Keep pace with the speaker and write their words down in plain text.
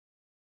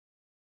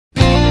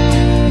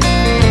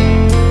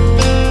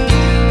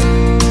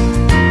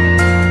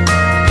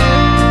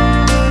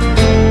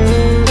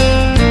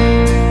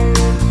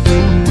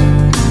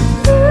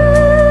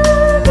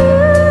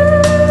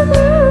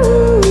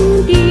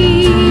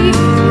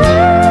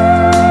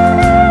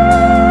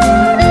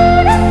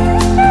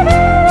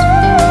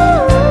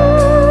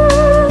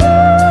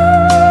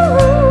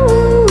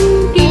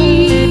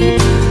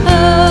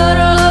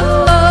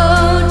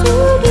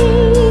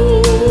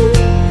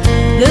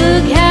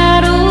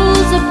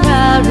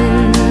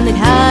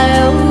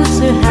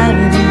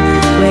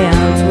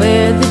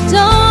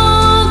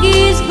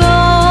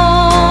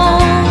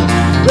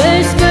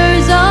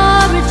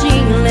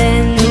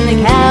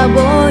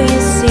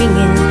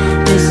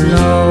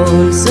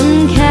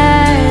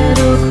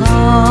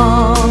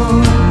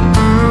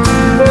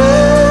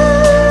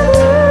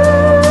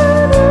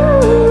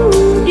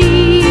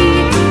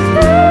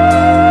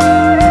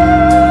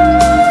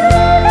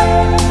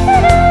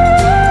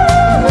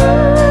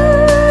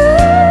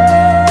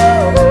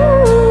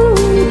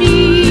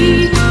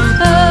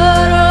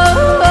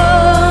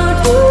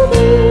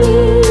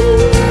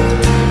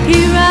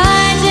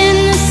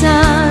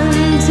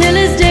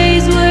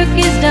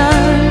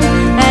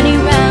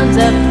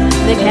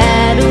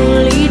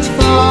cattle each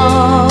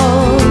fall.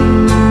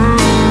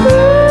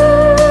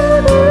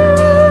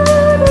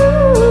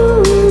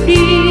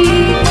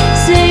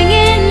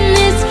 Singing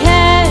this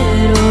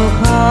cattle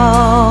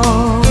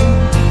call.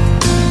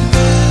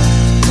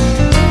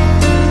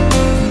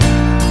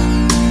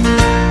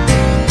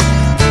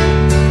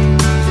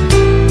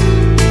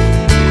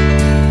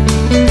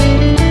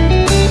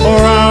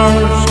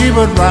 He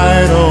would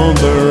ride on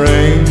the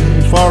range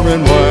far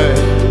and wide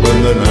when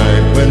the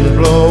night winds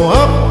blow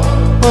up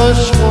a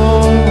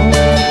squall.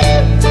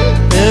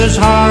 His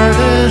heart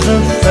is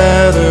a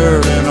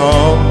feather in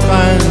all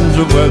kinds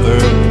of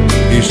weather.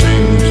 He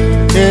sings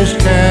his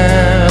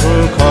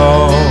cattle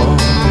call.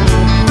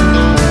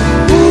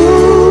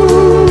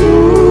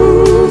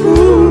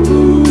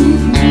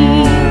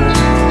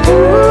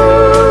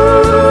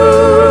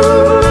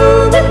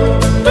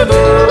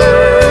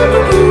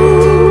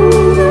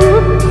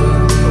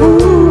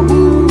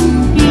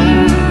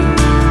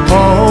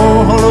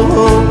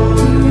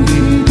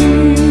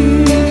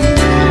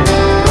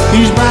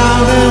 He's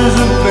bound as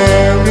a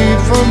berry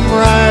from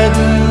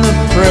riding the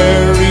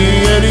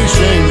prairie, and he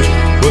sings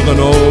with an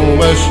old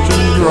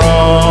western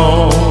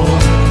drawl.